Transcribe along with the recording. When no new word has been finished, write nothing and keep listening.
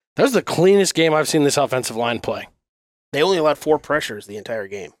That was the cleanest game I've seen this offensive line play. They only allowed 4 pressures the entire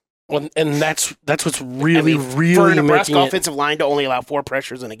game. Well, and that's what's really for a Nebraska making offensive line to only allow 4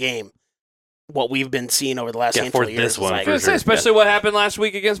 pressures in a game. What we've been seeing over the last handful of years. This one, especially what happened last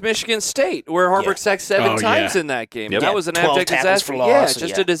week against Michigan State, where Harburg sacked 7 times in that game. Yep. That was an abject disaster.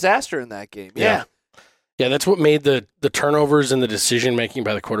 A disaster in that game. Yeah, that's what made the turnovers and the decision making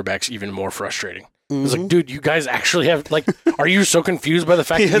by the quarterbacks even more frustrating. Mm-hmm. It's like, dude, you guys actually have are you so confused by the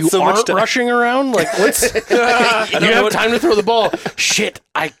fact that you aren't rushing around? Like, what's you have time to throw the ball? Shit,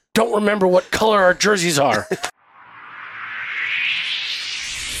 I don't remember what color our jerseys are.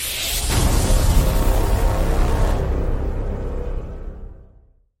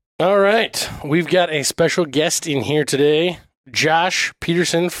 All right, we've got a special guest in here today, Josh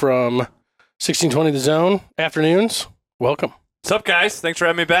Peterson from 1620 The Zone Afternoons. Welcome. What's up, guys? Thanks for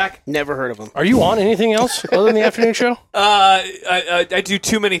having me back. Never heard of him. Are you on anything else other than the afternoon show? I do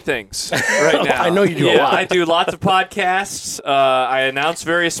too many things right now. I know you do a lot. I do lots of podcasts. I announce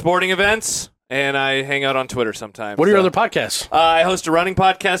various sporting events. And I hang out on Twitter sometimes. What are your other podcasts? I host a running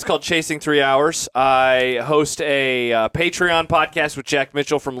podcast called Chasing 3 Hours. I host a Patreon podcast with Jack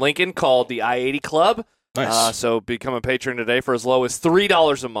Mitchell from Lincoln called the I-80 Club. Nice. So become a patron today for as low as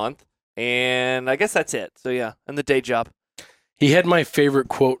 $3 a month. And I guess that's it. So, yeah, and the day job. He had my favorite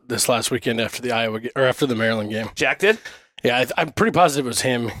quote this last weekend after the Maryland game. Jack did? Yeah, I'm pretty positive it was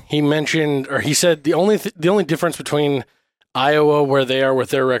him. He mentioned, or he said, the only difference between Iowa, where they are with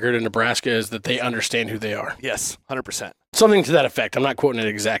their record, and Nebraska is that they understand who they are. Yes, 100%. Something to that effect. I'm not quoting it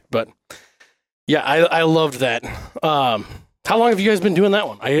exact, but yeah, I loved that. How long have you guys been doing that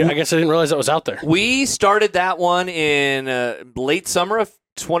one? I guess I didn't realize that was out there. We started that one in late summer of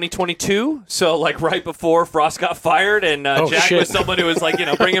 2022, so right before Frost got fired, and Jack was someone who was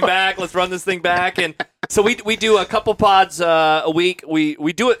bring him back, let's run this thing back, and so we do a couple pods a week.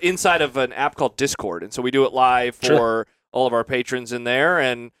 We do it inside of an app called Discord, and so we do it live for all of our patrons in there,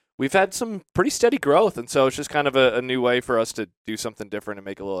 and we've had some pretty steady growth, and so it's just kind of a new way for us to do something different and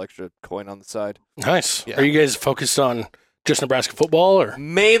make a little extra coin on the side. Nice. Yeah. Are you guys focused on just Nebraska football, or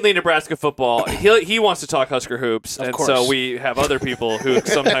mainly Nebraska football? He wants to talk Husker hoops, and so we have other people who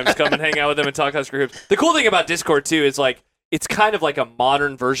sometimes come and hang out with him and talk Husker hoops. The cool thing about Discord too is it's kind of like a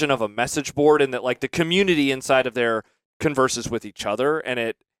modern version of a message board, in that the community inside of there converses with each other,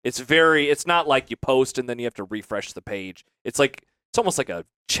 and it's not like you post and then you have to refresh the page. It's almost like a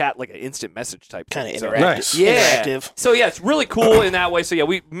chat, like an instant message type kind thing. of interactive. Nice. Yeah. Interactive. So yeah, it's really cool in that way. So yeah,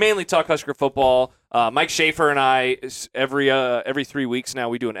 we mainly talk Husker football. Mike Schaefer and I, every 3 weeks now,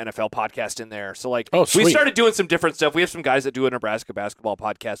 we do an NFL podcast in there. So we started doing some different stuff. We have some guys that do a Nebraska basketball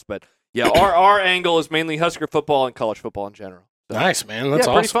podcast, but yeah, our angle is mainly Husker football and college football in general. So, nice, man. That's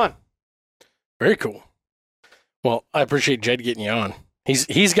awesome. Pretty fun. Very cool. Well, I appreciate Jed getting you on.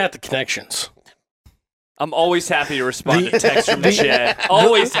 He's got the connections. I'm always happy to respond to texts from Jed.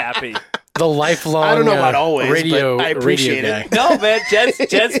 Always happy. The lifelong I don't know about always, radio, but I appreciate radio it. guy. No, man,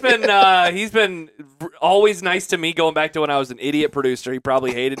 Jed's been he's been always nice to me, going back to when I was an idiot producer. He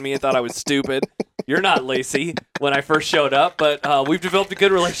probably hated me and thought I was stupid. You're not, Lacey, when I first showed up, but we've developed a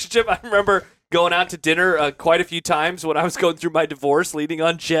good relationship. I remember going out to dinner quite a few times when I was going through my divorce, leading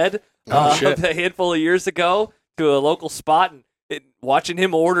on Jed a handful of years ago to a local spot, and watching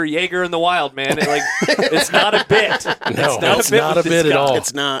him order Jaeger in the wild, man, it's not a bit. No, it's not a bit at all.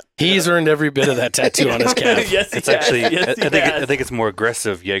 It's not. He's earned every bit of that tattoo on his calf. Yes, it's actually. I think it's more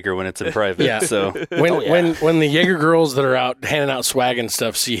aggressive Jaeger when it's in private. Yeah. So when the Jaeger girls that are out handing out swag and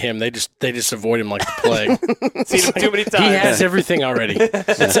stuff see him, they just avoid him like the plague. Seen him too many times. He has everything already.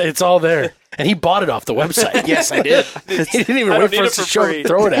 It's all there, and he bought it off the website. Yes, I did. He didn't even wait for us to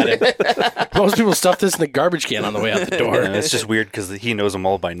throw it at him. Most people stuff this in the garbage can on the way out the door. Yeah, it's just weird because he knows them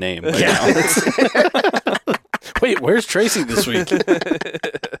all by name. Wait, where's Tracy this week?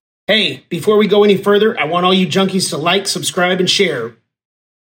 Hey, before we go any further, I want all you junkies to like, subscribe, and share.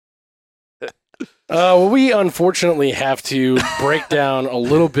 We unfortunately have to break down a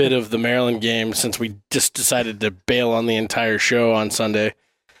little bit of the Maryland game since we just decided to bail on the entire show on Sunday.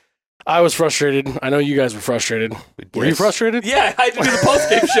 I was frustrated. I know you guys were frustrated. Were you frustrated? Yeah, I had to do the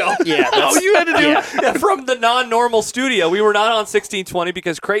post-game show. Yeah. You had to do from the non-normal studio. We were not on 1620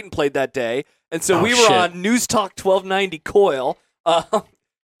 because Creighton played that day, and so we were on News Talk 1290 Coil.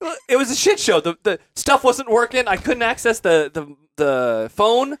 It was a shit show. The stuff wasn't working. I couldn't access the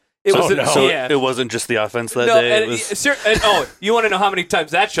phone. It wasn't just the offense that day. You want to know how many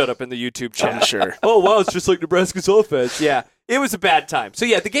times that showed up in the YouTube chat? I'm sure. Oh, wow, it's just like Nebraska's offense. Yeah, it was a bad time. So,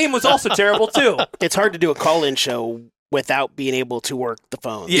 yeah, the game was also terrible, too. It's hard to do a call-in show without being able to work the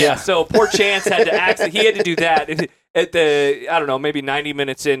phone. Yeah, so poor Chance had to access. He had to do that. at the, I don't know, maybe 90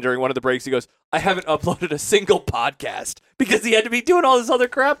 minutes in during one of the breaks, he goes, I haven't uploaded a single podcast because he had to be doing all this other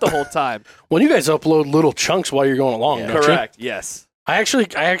crap the whole time. Well, you guys upload little chunks while you're going along, don't you? Correct, yes. I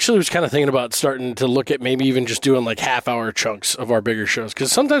actually was kind of thinking about starting to look at maybe even just doing like half-hour chunks of our bigger shows,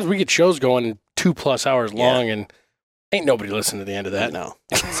 because sometimes we get shows going 2+ hours long, and ain't nobody listening to the end of that. No.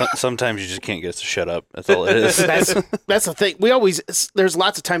 Sometimes you just can't get us to shut up. That's all it is. That's the thing. There's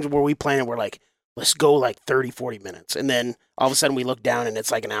lots of times where we plan and we're like, let's go like 30, 40 minutes. And then all of a sudden we look down and it's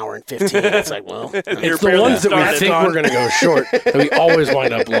like an hour and 15. It's like, well. It's the ones that we think we're going to go short that we always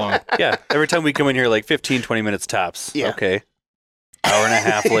wind up long. Yeah. Every time we come in here, like 15, 20 minutes tops. Yeah. Okay. Hour and a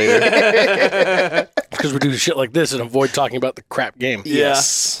half later. Because we do shit like this and avoid talking about the crap game.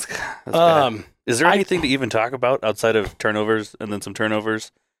 Yes. Is there anything to even talk about outside of turnovers and then some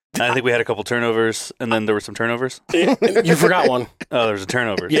turnovers? I think we had a couple turnovers, and then there were some turnovers. You forgot one. Oh, there was a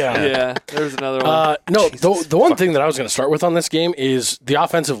turnover. Yeah, there was another one. No, the one thing that I was going to start with on this game is the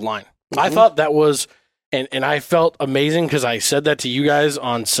offensive line. Mm-hmm. I thought that was, and I felt amazing because I said that to you guys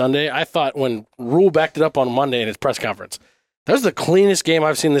on Sunday. I thought when Rule backed it up on Monday in his press conference, that was the cleanest game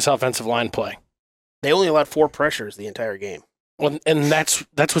I've seen this offensive line play. They only allowed 4 pressures the entire game. Well, and that's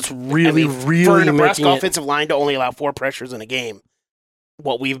what's really for a Nebraska offensive line to only allow 4 pressures in a game.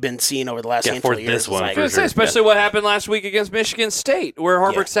 What we've been seeing over the last handful of years. I was going to say, especially what happened last week against Michigan State, where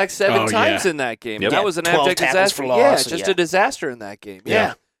Harburg sacked 7 times in that game. Yep. That was an abject disaster. A disaster in that game.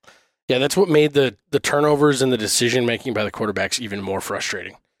 Yeah, that's what made the turnovers and the decision-making by the quarterbacks even more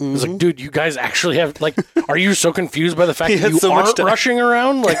frustrating. Mm-hmm. It's like, dude, you guys actually have, like, are you so confused by the fact that you aren't rushing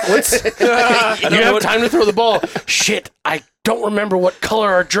around? Like, what's, you have time to throw the ball. Shit, I don't remember what color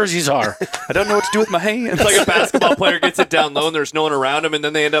our jerseys are. I don't know what to do with my hands. It's like a basketball player gets it down low and there's no one around him, and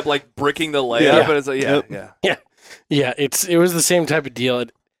then they end up, like, bricking the layup. And it's like, Yeah, it was the same type of deal.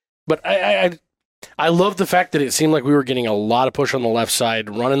 But I love the fact that it seemed like we were getting a lot of push on the left side,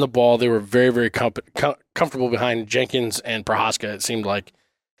 running the ball. They were very, very comfortable behind Jenkins and Prohaska, it seemed like.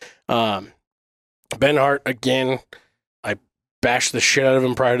 Ben Hart, again, I bashed the shit out of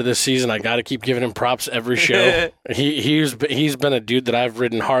him prior to this season. I got to keep giving him props every show. He's been a dude that I've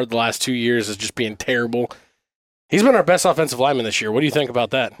ridden hard the last 2 years as just being terrible. He's been our best offensive lineman this year. What do you think about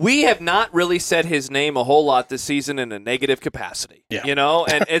that? We have not really said his name a whole lot this season in a negative capacity. Yeah. You know,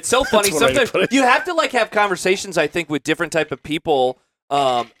 and it's so funny. Sometimes you have to like have conversations, I think, with different type of people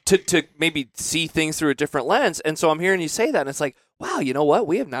to maybe see things through a different lens. And so I'm hearing you say that, and it's like, wow, you know what?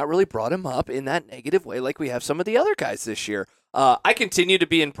 We have not really brought him up in that negative way like we have some of the other guys this year. I continue to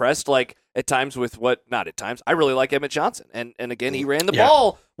be impressed, like, at times with not at times. I really like Emmett Johnson. And again, he ran the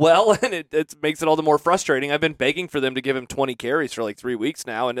ball well, and it makes it all the more frustrating. I've been begging for them to give him 20 carries for like 3 weeks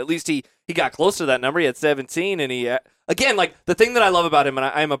now, and at least he got close to that number. He had 17, and he, again, like, the thing that I love about him, and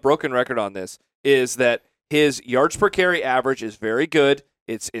I'm a broken record on this, is that his yards per carry average is very good.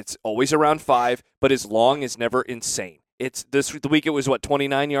 It's always around 5, but his long is never insane. It's the week it was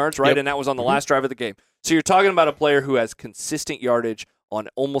 29 yards, right? Yep. And that was on the last drive of the game. So you're talking about a player who has consistent yardage on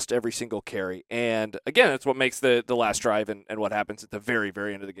almost every single carry. And again, that's what makes the last drive and what happens at the very,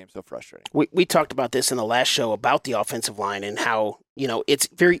 very end of the game so frustrating. We talked about this in the last show about the offensive line and how, it's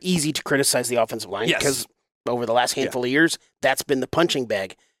very easy to criticize the offensive line because over the last handful of years, that's been the punching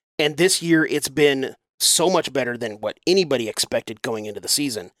bag. And this year it's been so much better than what anybody expected going into the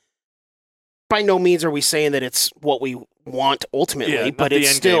season. By no means are we saying that it's what we want ultimately, but it's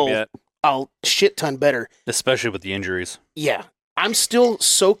still a shit ton better. Especially with the injuries. Yeah. I'm still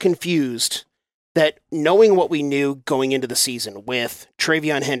so confused that knowing what we knew going into the season with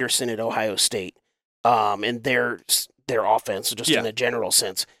Travion Henderson at Ohio State and their offense, just in a general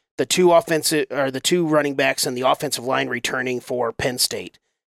sense, the two running backs and the offensive line returning for Penn State,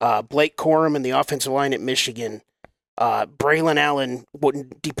 Blake Corum and the offensive line at Michigan, Braylon Allen,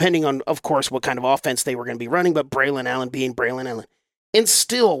 depending on, of course, what kind of offense they were going to be running, but Braylon Allen being Braylon Allen. And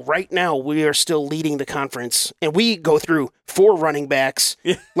still, right now, we are still leading the conference, and we go through 4 running backs,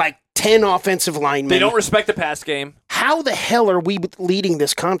 like 10 offensive linemen. They don't respect the pass game. How the hell are we leading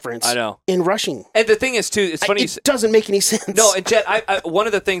this conference in rushing? And the thing is, too, it's funny. It doesn't make any sense. No, and Jet, one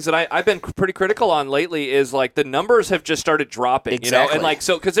of the things that I've been pretty critical on lately is, like, the numbers have just started dropping, exactly. And, like,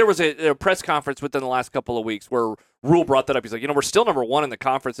 so, because there was a press conference within the last couple of weeks where Rule brought that up. He's like, we're still number 1 in the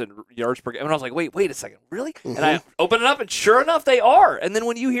conference in yards per game. And I was like, wait a second, really? Mm-hmm. And I opened it up, and sure enough, they are. And then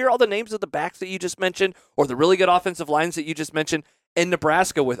when you hear all the names of the backs that you just mentioned, or the really good offensive lines that you just mentioned, in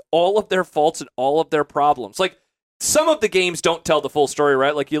Nebraska with all of their faults and all of their problems, like, some of the games don't tell the full story,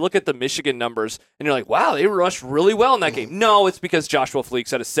 right? Like you look at the Michigan numbers and you're like, wow, they rushed really well in that game. No, it's because Joshua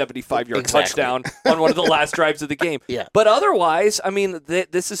Fleeks had a 75-yard touchdown on one of the last drives of the game. Yeah. But otherwise, I mean,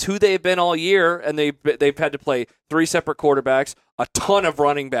 this is who they've been all year, and they've had to play 3 separate quarterbacks, a ton of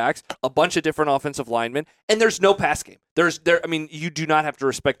running backs, a bunch of different offensive linemen, and there's no pass game. I mean, you do not have to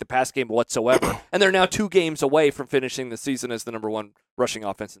respect the pass game whatsoever. And they're now 2 games away from finishing the season as the number 1 rushing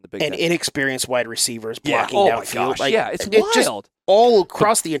offense in the Big Ten. And inexperienced wide receivers blocking downfield. Like, yeah, it's wild. Just all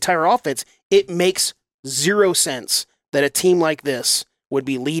across the entire offense, it makes zero sense that a team like this would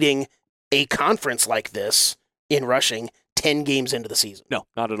be leading a conference like this in rushing 10 games into the season. No,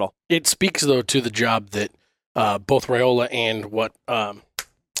 not at all. It speaks, though, to the job that both Raiola and wide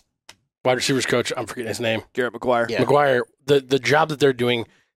receivers coach, I'm forgetting his name. Garrett McGuire. Yeah. McGuire, the job that they're doing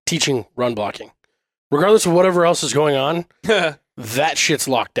teaching run blocking. Regardless of whatever else is going on, that shit's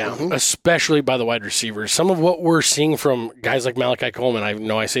locked down, especially by the wide receivers. Some of what we're seeing from guys like Malachi Coleman, I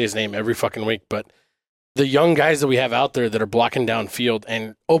know I say his name every fucking week, but the young guys that we have out there that are blocking downfield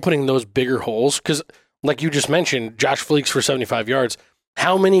and opening those bigger holes, because like you just mentioned, Josh Fleeks for 75 yards,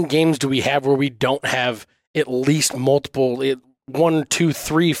 how many games do we have where we don't have at least multiple, 1, 2,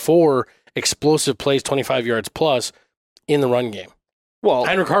 3, 4 explosive plays, 25 yards plus in the run game? Well,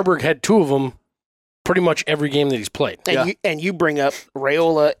 Heinrich Harburg had 2 of them pretty much every game that he's played. And you bring up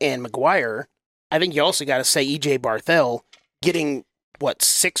Raiola and McGuire. I think you also got to say E.J. Barthel getting,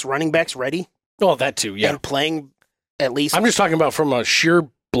 6 running backs ready? Oh, that too, yeah. And playing at least. I'm just talking about from a sheer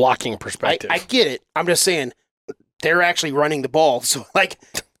blocking perspective. I get it. I'm just saying they're actually running the ball. So,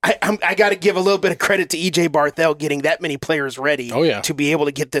 I got to give a little bit of credit to E.J. Barthel getting that many players ready to be able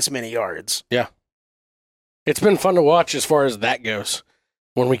to get this many yards. Yeah. It's been fun to watch as far as that goes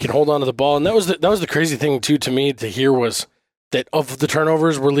when we can hold on to the ball. And that was the crazy thing, too, to me to hear was that of the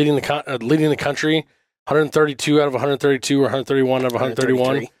turnovers, we're leading the country 132 out of 132 or 131 out of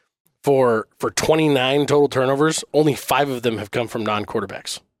 131 for 29 total turnovers. Only 5 of them have come from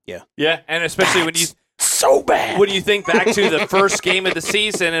non-quarterbacks. Yeah, and especially when you so bad. When you think back to the first game of the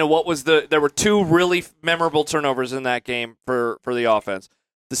season and there were 2 really memorable turnovers in that game for the offense.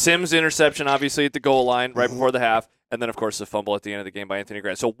 The Sims interception, obviously, at the goal line right before the half, and then, of course, the fumble at the end of the game by Anthony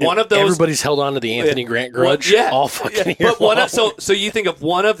Grant. So one of those... Everybody's held on to the Anthony Grant grudge all fucking year long. So you think of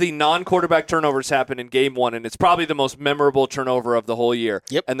one of the non-quarterback turnovers happened in game 1, and it's probably the most memorable turnover of the whole year.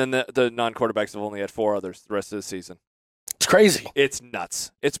 Yep. And then the non-quarterbacks have only had 4 others the rest of the season. It's crazy. It's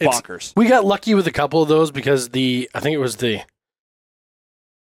nuts. It's bonkers. We got lucky with a couple of those because I think it was the...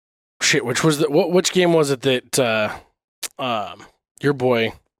 Shit, which game was it that your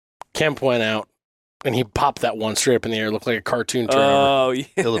boy Kemp went out and he popped that one straight up in the air? It looked like a cartoon turnover. Oh, yeah.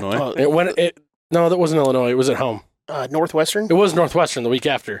 Illinois? No, that wasn't Illinois. It was at home. Northwestern? It was Northwestern the week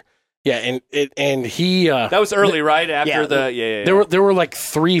after. Yeah, and he... that was early, right? After There were like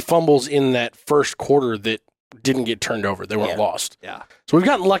 3 fumbles in that first quarter that didn't get turned over. They weren't lost. Yeah. So we've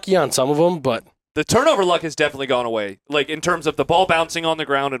gotten lucky on some of them, but... The turnover luck has definitely gone away, like in terms of the ball bouncing on the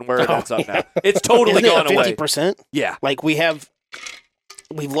ground and where that's up now. It's totally gone away. 50%? Yeah. Like we've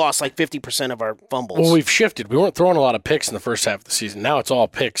lost like 50% of our fumbles. Well, we've shifted. We weren't throwing a lot of picks in the first half of the season. Now it's all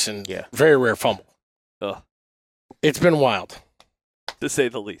picks and very rare fumble. Ugh. It's been wild. To say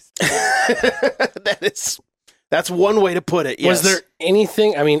the least. That's one way to put it, yes. Was there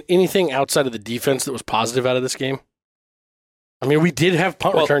anything outside of the defense that was positive out of this game? I mean, we did have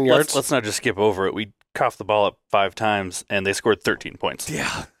punt return yards. Let's not just skip over it. We coughed the ball up 5 times, and they scored 13 points.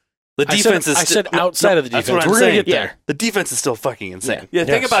 Yeah. The defense I said outside of the defense. We're going to get there. The defense is still fucking insane. Yeah,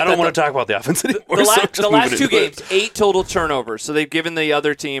 think about I don't want to talk about the offense anymore. The last 2 games, 8 total turnovers. So they've given the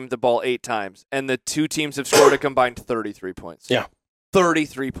other team the ball 8 times, and the 2 teams have scored a combined 33 points. Yeah.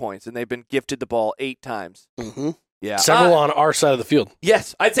 33 points, and they've been gifted the ball 8 times. Mm-hmm. Yeah. Several on our side of the field.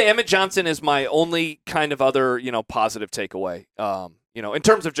 Yes. I'd say Emmett Johnson is my only kind of other, positive takeaway, in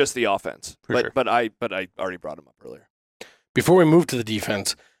terms of just the offense. But I already brought him up earlier. Before we move to the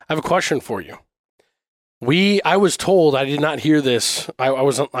defense, I have a question for you. I was told, I did not hear this. I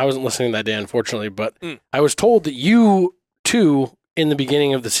wasn't listening that day, unfortunately, but I was told that you, too, in the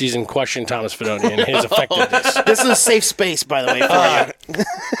beginning of the season, questioned Thomas Fidone and his effectiveness. This is a safe space, by the way, for you.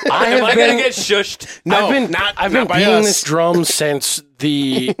 Am I going to get shushed? No, I've been beating this drum since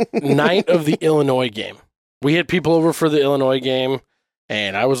the night of the Illinois game. We had people over for the Illinois game,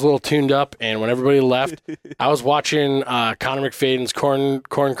 and I was a little tuned up, and when everybody left, I was watching Connor McFadden's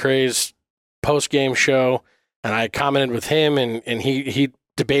Corn Craze post-game show, and I commented with him, and he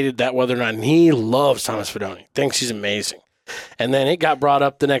debated that whether or not, and he loves Thomas Fidone. Thinks he's amazing. And then it got brought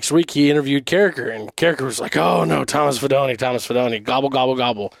up the next week. He interviewed Carricker, and Carricker was like, "Oh no, Thomas Fidone, gobble gobble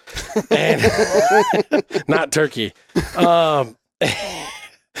gobble," and not turkey.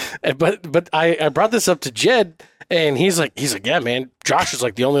 But I brought this up to Jed, and he's like, yeah, man, Josh is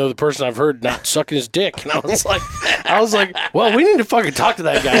like the only other person I've heard not sucking his dick. And I was like, well, we need to fucking talk to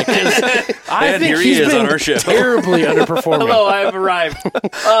that guy because I think he's been terribly underperforming. Hello, I have arrived.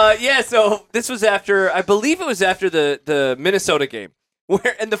 So this was after, I believe it was after the Minnesota game.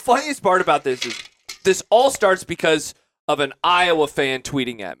 And the funniest part about this is this all starts because of an Iowa fan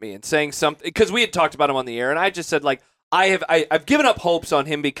tweeting at me and saying something, because we had talked about him on the air, and I just said, like, I've given up hopes on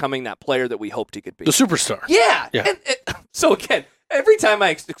him becoming that player that we hoped he could be. The superstar. Yeah. And so again, every time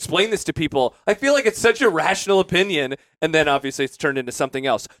I explain this to people, I feel like it's such a rational opinion, and then obviously it's turned into something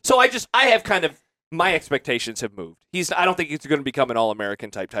else. So I have kind of, my expectations have moved. I don't think he's going to become an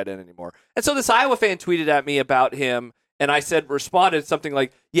All-American type tight end anymore. And so this Iowa fan tweeted at me about him, and I responded something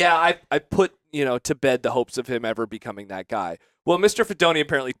like, yeah, I put, to bed the hopes of him ever becoming that guy. Well, Mr. Fidone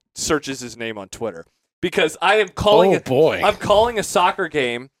apparently searches his name on Twitter. Because I am calling I'm calling a soccer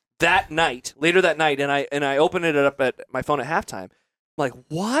game later that night, and I open it up at my phone at halftime. I'm like,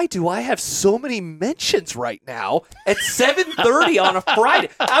 why do I have so many mentions right now at 7:30 on a Friday?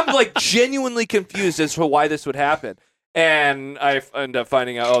 I'm like genuinely confused as to why this would happen. And I end up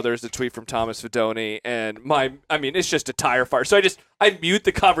finding out, there's a tweet from Thomas Fidone, and it's just a tire fire. So I mute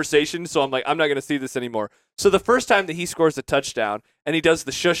the conversation, so I'm like, I'm not going to see this anymore. So the first time that he scores a touchdown and he does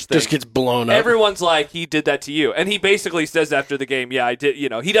the shush thing, just gets blown up. Everyone's like, he did that to you. And he basically says after the game, yeah, I did,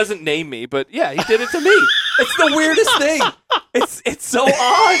 he doesn't name me, but yeah, he did it to me. It's the weirdest thing. It's so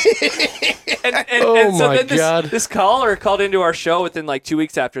odd. And so then this caller called into our show within like 2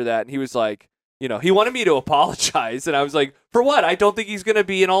 weeks after that, and he was like, he wanted me to apologize, and I was like, for what? I don't think he's going to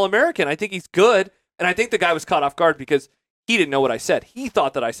be an All-American. I think he's good, and I think the guy was caught off guard because he didn't know what I said. He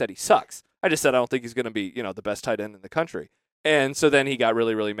thought that I said he sucks. I just said I don't think he's going to be, the best tight end in the country. And so then he got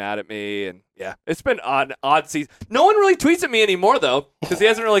really, really mad at me, and yeah, it's been odd season. No one really tweets at me anymore, though, because he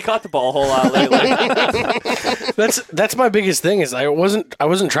hasn't really caught the ball a whole lot lately. That's my biggest thing is I wasn't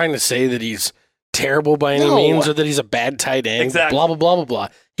trying to say that he's terrible by any means or that he's a bad tight end. Exactly. Blah, blah, blah, blah, blah.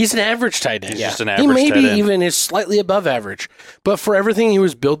 He's an average tight end. He's just an average tight end. He maybe even is slightly above average. But for everything he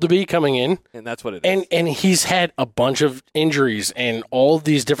was built to be coming in. And that's what it is. And he's had a bunch of injuries and all of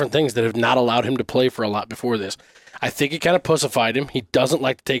these different things that have not allowed him to play for a lot before this. I think it kind of pussified him. He doesn't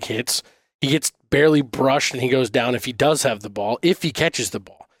like to take hits. He gets barely brushed and he goes down if he does have the ball, if he catches the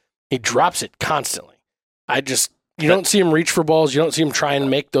ball. He drops it constantly. You don't see him reach for balls. You don't see him try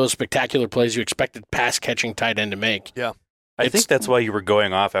and make those spectacular plays you expected pass-catching tight end to make. Yeah. I think that's why you were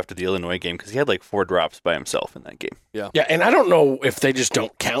going off after the Illinois game, because he had like 4 drops by himself in that game. Yeah, and I don't know if they just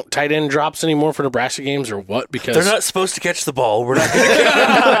don't count tight end drops anymore for Nebraska games or what, because they're not supposed to catch the ball. We're not going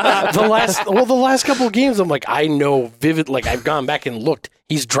to the last couple of games, I'm like, I know like I've gone back and looked.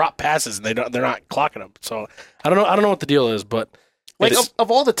 He's dropped passes and they're not clocking them. So I don't know what the deal is, but like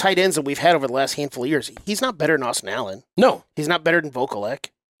of all the tight ends that we've had over the last handful of years, he's not better than Austin Allen. No, he's not better than Vokalek.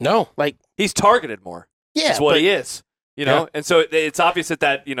 No, like he's targeted more. Yeah, is what he is. And so it's obvious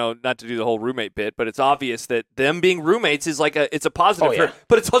that not to do the whole roommate bit, but it's obvious that them being roommates is like it's a positive,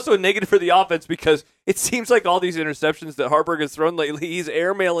 but it's also a negative for the offense because it seems like all these interceptions that Harburg has thrown lately, he's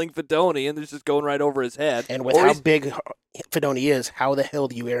airmailing Fidone and they're just going right over his head. And with how big Fidone is, how the hell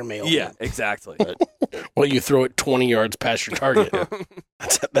do you airmail him? Yeah, exactly. Well, you throw it 20 yards past your target.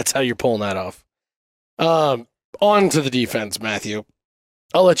 That's how you're pulling that off. On to the defense, Matthew.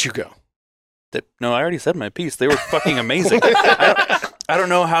 I'll let you go. No, I already said my piece. They were fucking amazing. I don't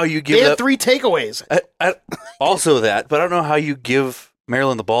know how you give. They had 3 takeaways. Also that, but I don't know how you give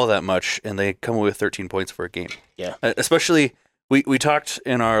Maryland the ball that much and they come away with 13 points for a game. Yeah. Especially, we talked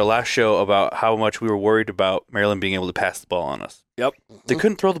in our last show about how much we were worried about Maryland being able to pass the ball on us. Yep. They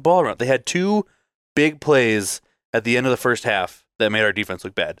couldn't throw the ball around. They had 2 big plays at the end of the first half that made our defense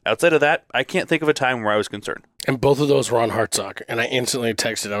look bad. Outside of that, I can't think of a time where I was concerned. And both of those were on Hartsock, and I instantly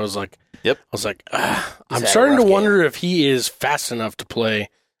texted. I was like, "Yep." I was like, I'm starting to wonder if he is fast enough to play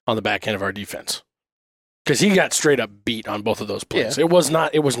on the back end of our defense because he got straight up beat on both of those plays. Yeah. It was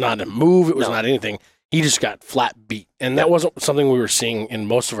not a move. It was not anything. He just got flat beat, and that wasn't something we were seeing in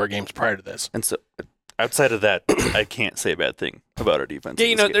most of our games prior to this. And so, outside of that, I can't say a bad thing about our defense.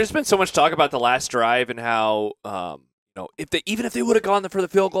 Yeah, there's been so much talk about the last drive and how. Even if they would have gone for the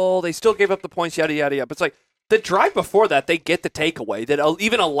field goal, they still gave up the points, yada, yada, yada. But it's like the drive before that, they get the takeaway that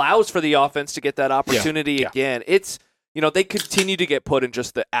even allows for the offense to get that opportunity again. It's, they continue to get put in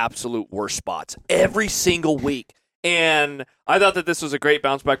just the absolute worst spots every single week. And I thought that this was a great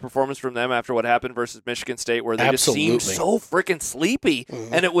bounce back performance from them after what happened versus Michigan State, where they just seemed so freaking sleepy.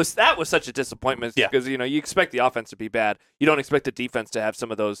 Mm-hmm. And that was such a disappointment because you expect the offense to be bad. You don't expect the defense to have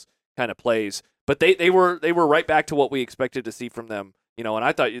some of those kind of plays. But they were right back to what we expected to see from them. And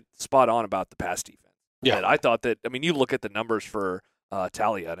I thought you spot on about the pass defense. Yeah, and I thought that. I mean, you look at the numbers for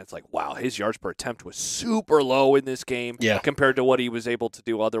Talia, and it's like, wow, his yards per attempt was super low in this game compared to what he was able to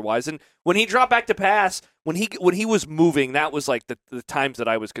do otherwise. And when he dropped back to pass, when he was moving, that was like the times that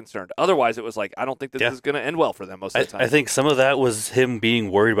I was concerned. Otherwise, it was like, I don't think this is going to end well for them most of the time. I think some of that was him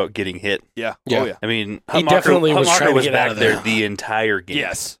being worried about getting hit. Yeah. Oh, yeah. I mean, he definitely was trying to get back out of there the entire game.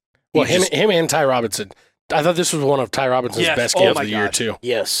 Yes. Well, him and Ty Robinson. I thought this was one of Ty Robinson's best games of the year, too.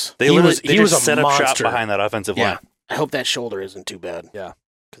 Yes. He was a set up shop behind that offensive line. I hope that shoulder isn't too bad. Yeah.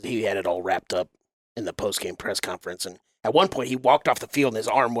 Because he had it all wrapped up in the post-game press conference. And at one point, he walked off the field and his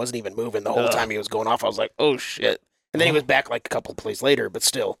arm wasn't even moving the whole time he was going off. I was like, oh, shit. And then he was back like a couple of plays later, but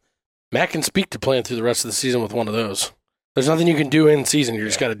still. Matt can speak to playing through the rest of the season with one of those. There's nothing you can do in season. You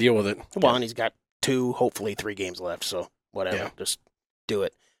just got to deal with it. Well, and he's got 2, hopefully 3 games left. So whatever. Just do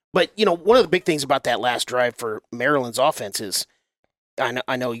it. But, one of the big things about that last drive for Maryland's offense is,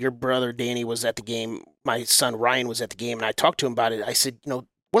 I know your brother Danny was at the game. My son Ryan was at the game, and I talked to him about it. I said, one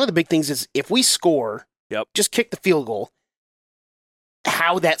of the big things is if we score, just kick the field goal,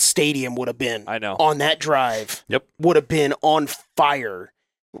 how that stadium would have been on that drive would have been on fire.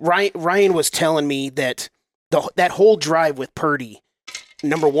 Ryan was telling me that that whole drive with Purdy,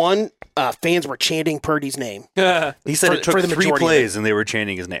 number one, fans were chanting Purdy's name. He said it took 3 plays and they were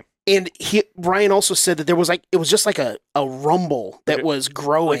chanting his name. And Ryan also said that it was just like a rumble that was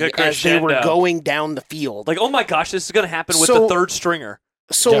growing as they were going down the field. Like, oh my gosh, this is going to happen with the third stringer.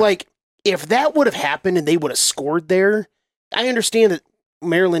 So, if that would have happened and they would have scored there, I understand that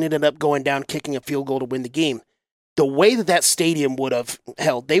Maryland ended up going down, kicking a field goal to win the game. The way that stadium would have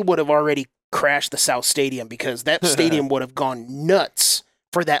held, they would have already crashed the South Stadium because that stadium would have gone nuts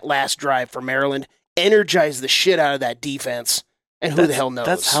for that last drive for Maryland, energized the shit out of that defense. And who the hell knows?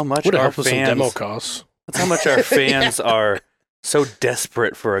 That's how much our fans. Some demo costs. That's how much our fans are so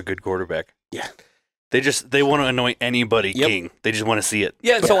desperate for a good quarterback. Yeah, they want to anoint anybody king. They just want to see it.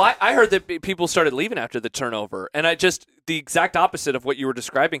 Yeah. So I heard that people started leaving after the turnover, and the exact opposite of what you were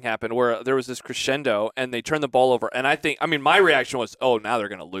describing happened, where there was this crescendo and they turned the ball over. And my reaction was, oh, now they're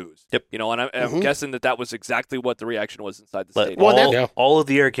going to lose. Yep. And I'm guessing that was exactly what the reaction was inside the stadium. Well, all of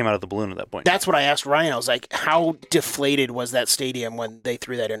the air came out of the balloon at that point. That's what I asked Ryan. I was like, how deflated was that stadium when they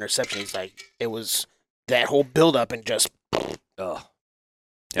threw that interception? He's like, it was that whole buildup and just,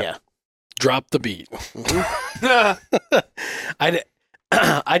 yeah. Drop the beat.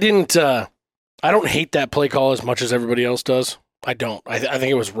 I don't hate that play call as much as everybody else does. I don't. I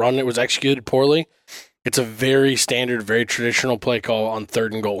think it was run. It was executed poorly. It's a very standard, very traditional play call on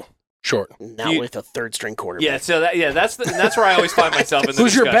 3rd and goal. Short. Not with a 3rd-string quarterback. Yeah, so that's where I always find myself in the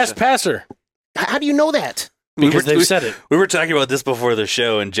Who's your best passer? How do you know that? Because they've said it. We were talking about this before the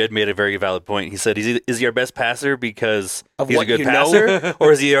show, and Jed made a very valid point. He said, is he our best passer because he's a good passer?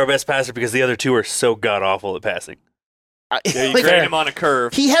 Or is he our best passer because the other 2 are so god-awful at passing? You grade him on a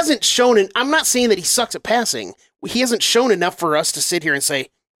curve. He hasn't shown I'm not saying that he sucks at passing. He hasn't shown enough for us to sit here and say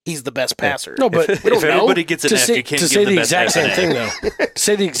he's the best passer. No, but if everybody gets an F, you can't give the best exact same thing, though. To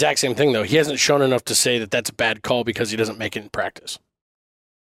say the exact same thing, though, he hasn't shown enough to say that that's a bad call because he doesn't make it in practice.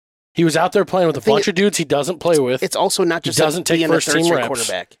 He was out there playing with a bunch of dudes he doesn't play with. It's also not just he doesn't take first-team reps,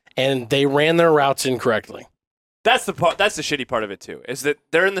 quarterback. And they ran their routes incorrectly. That's the shitty part of it, too, is that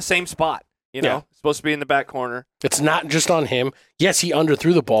they're in the same spot. Supposed to be in the back corner. It's not just on him. Yes, he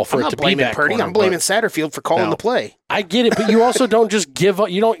underthrew the ball for it to be back Purdy. corner. I'm blaming Satterfield for calling the play. I get it, but you also don't just give up.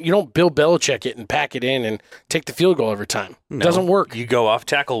 You don't Bill Belichick it and pack it in and take the field goal every time. It doesn't work. You go off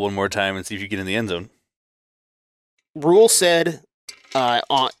tackle one more time and see if you get in the end zone. Rule said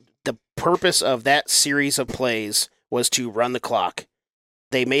on the purpose of that series of plays was to run the clock.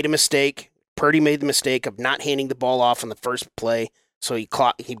 They made a mistake. Purdy made the mistake of not handing the ball off on the first play. So he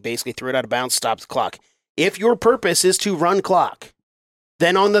basically threw it out of bounds, stopped the clock. If your purpose is to run clock,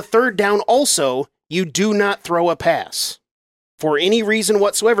 then on the 3rd down also, you do not throw a pass for any reason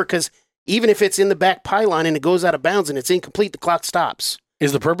whatsoever, because even if it's in the back pylon and it goes out of bounds and it's incomplete, the clock stops.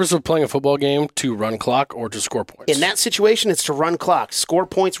 Is the purpose of playing a football game to run clock or to score points? In that situation, it's to run clock. Score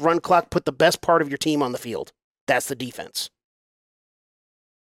points, run clock, put the best part of your team on the field. That's the defense.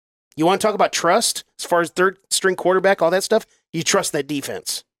 You want to talk about trust as far as 3rd-string quarterback, all that stuff? You trust that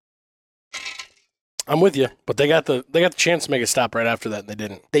defense. I'm with you, but they got the chance to make a stop right after that, and they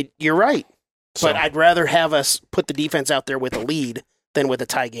didn't. You're right, but I'd rather have us put the defense out there with a lead than with a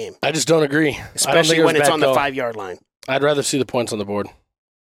tie game. I just don't agree. Especially when it's on the 5-yard line. I'd rather see the points on the board.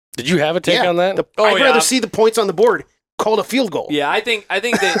 Did you have a take on that? I'd rather see the points on the board called a field goal. Yeah, I think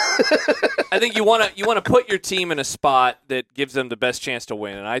that I think you want to put your team in a spot that gives them the best chance to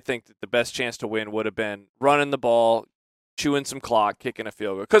win, and I think that the best chance to win would have been running the ball, chewing some clock, kicking a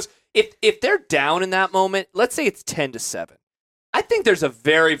field goal. Because if they're down in that moment, let's say it's 10-7, I think there's a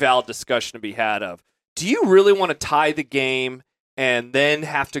very valid discussion to be had of, do you really want to tie the game and then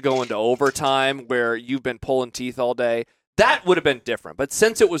have to go into overtime where you've been pulling teeth all day? That would have been different. But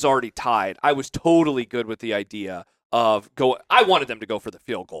since it was already tied, I was totally good with the idea of I wanted them to go for the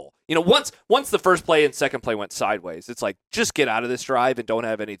field goal. Once the first play and second play went sideways, it's like, just get out of this drive and don't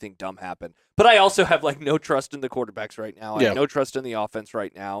have anything dumb happen. But I also have no trust in the quarterbacks right now. I have no trust in the offense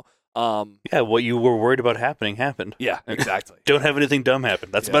right now. What you were worried about happened. Yeah, exactly. Don't have anything dumb happen.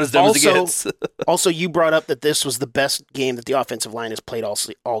 That's about as dumb as it gets. Also, you brought up that this was the best game that the offensive line has played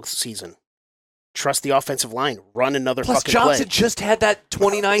all season. Trust the offensive line. Run another fucking play. Plus, Johnson just had that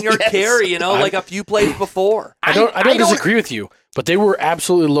 29-yard carry, like a few plays before. I don't disagree with you, but they were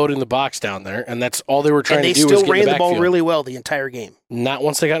absolutely loading the box down there, and that's all they were trying to do. And they still ran the ball really well the entire game. Not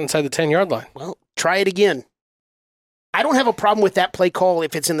once they got inside the 10-yard line. Well, try it again. I don't have a problem with that play call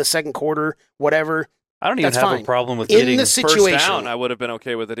if it's in the second quarter, whatever. I don't even have a problem with getting the situation. First down. I would have been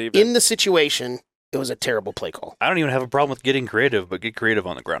okay with it even. In the situation, it was a terrible play call. I don't even have a problem with getting creative, but get creative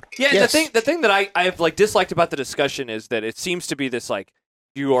on the ground. Yeah, yes. the thing that I have disliked about the discussion is that it seems to be this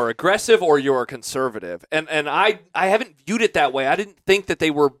you are aggressive or you are conservative, and I haven't viewed it that way. I didn't think that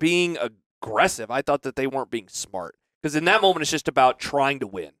they were being aggressive. I thought that they weren't being smart, because in that moment it's just about trying to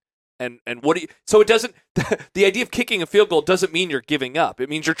win. And what do you? So it doesn't. The idea of kicking a field goal doesn't mean you're giving up. It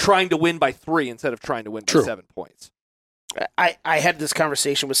means you're trying to win by 3 instead of trying to win by 7 points. I had this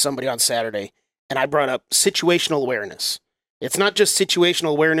conversation with somebody on Saturday, and I brought up situational awareness. It's not just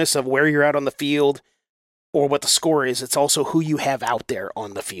situational awareness of where you're at on the field or what the score is. It's also who you have out there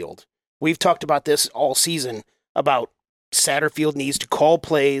on the field. We've talked about this all season about Satterfield needs to call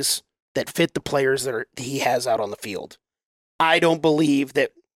plays that fit the players that he has out on the field. I don't believe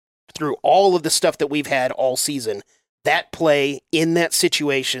that through all of the stuff that we've had all season, that play in that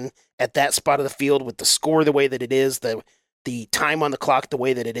situation at that spot of the field with the score the way that it is, the time on the clock the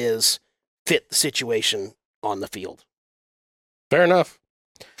way that it is, fit the situation on the field. Fair enough.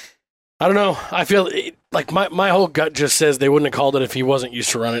 I don't know. I feel my whole gut just says they wouldn't have called it if he wasn't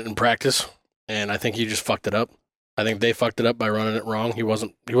used to run it in practice, and I think he just fucked it up. I think they fucked it up by running it wrong. He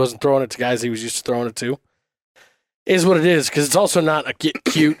wasn't throwing it to guys he was used to throwing it to. Is what it is, because it's also not a get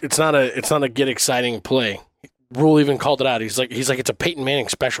cute. It's not a get exciting play. Rule even called it out. He's like it's a Peyton Manning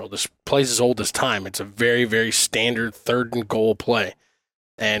special. This play's as old as time. It's a very, very standard 3rd and goal play,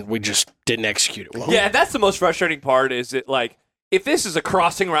 and we just didn't execute it well. Yeah, that's the most frustrating part. Is it if this is a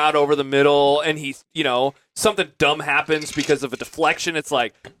crossing route over the middle and he's something dumb happens because of a deflection, it's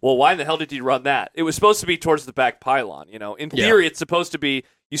like, well, why in the hell did you run that? It was supposed to be towards the back pylon. In theory, it's supposed to be.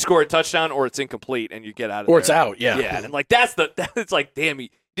 You score a touchdown, or it's incomplete, and you get out of there. Or it's out, yeah. Yeah, and it's like, damn, you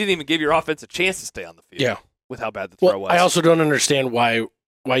didn't even give your offense a chance to stay on the field. Yeah. With how bad the throw was. I also don't understand why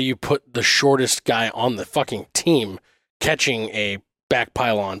you put the shortest guy on the fucking team catching a back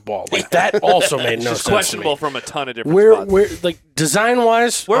pylon ball. That also made no sense. It's questionable from a ton of different spots. Design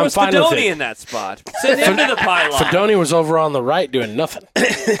wise, where was Fedoni in that spot? Sitting into the pylon. Fedoni was over on the right doing nothing.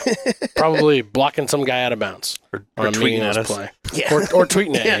 Probably blocking some guy out of bounds. Or tweeting at us. Play. Yeah. Or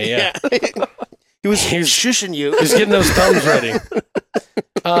tweeting at you, yeah. He was shushing you. He's getting those thumbs ready.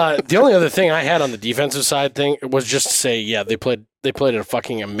 The only other thing I had on the defensive side was just to say, yeah, they played a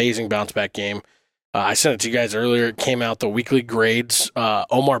fucking amazing bounce back game. I sent it to you guys earlier. It came out, the weekly grades.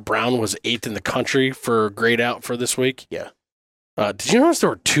 Omar Brown was 8th in the country for grade out for this week. Yeah. Did you notice there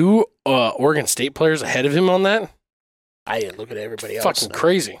were 2 Oregon State players ahead of him on that? I didn't look at everybody else. Fucking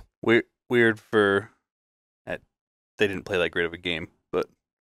crazy. Weird for... They didn't play that great of a game, but...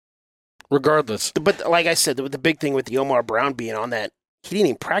 Regardless. But like I said, the big thing with the Omar Brown being on that, he didn't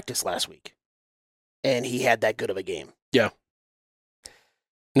even practice last week. And he had that good of a game. Yeah.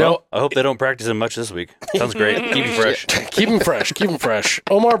 No, I hope they don't practice him much this week. Sounds great. Keep him fresh. Keep him fresh.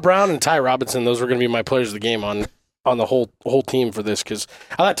 Omar Brown and Ty Robinson, those were going to be my players of the game on the whole team for this, because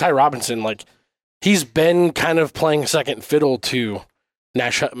I thought Ty Robinson, he's been kind of playing second fiddle to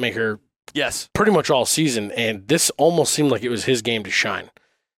Nash Hutmaker. Yes. Pretty much all season, and this almost seemed like it was his game to shine.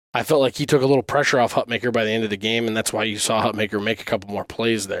 I felt like he took a little pressure off Hutmaker by the end of the game, and that's why you saw Hutmaker make a couple more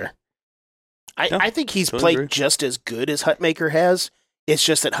plays there. I think he's played just as good as Hutmaker has. It's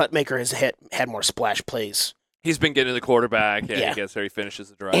just that Hutmaker has had more splash plays He's been getting to the quarterback. He gets there. He finishes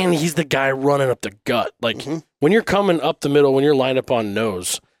the drive. And he's the guy running up the gut. Like, when you're coming up the middle, when you're lined up on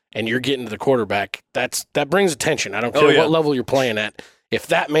nose, and you're getting to the quarterback, that brings attention. I don't care what level you're playing at. If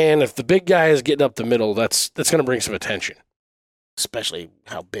the big guy is getting up the middle, that's going to bring some attention. Especially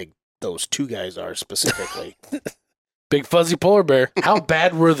how big those two guys are specifically. Big fuzzy polar bear. How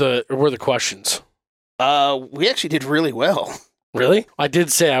bad were the questions? We actually did really well. Really? I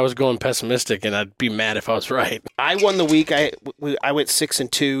did say I was going pessimistic, and I'd be mad if I was right. I won the week. I went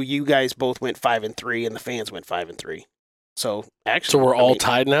 6-2. You guys both went 5-3, and the fans went 5-3. So actually, we're all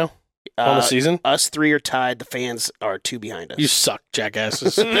tied now on the season. Us three are tied. The fans are 2 behind us. You suck,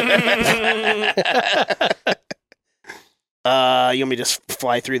 jackasses. You want me to just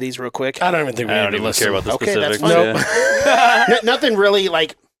fly through these real quick? I don't even think we need to listen. Care about the specifics. That's fine. Nothing really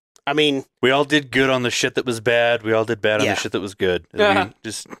like. I mean, we all did good on the shit that was bad. We all did bad on the shit that was good. We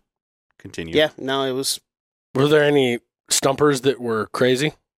just continue. Yeah, no, it was. Were there any stumpers that were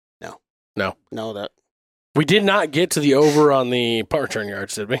crazy? No. That we did not get to the over on the punt return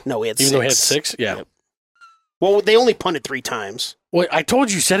yards, did we? No, we had Even 6. though we had 6? Yeah. Yep. Well, they only punted 3 times. Well, I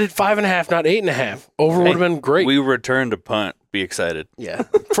told you, set it 5.5, not 8.5. Over would have been great. We returned a punt. Be excited. Yeah,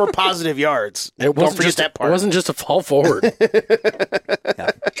 for positive yards. Don't forget that part. It wasn't just a fall forward.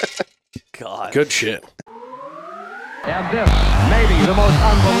 God. Good shit. And this may be the most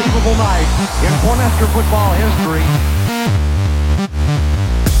unbelievable night in Cornhusker football history.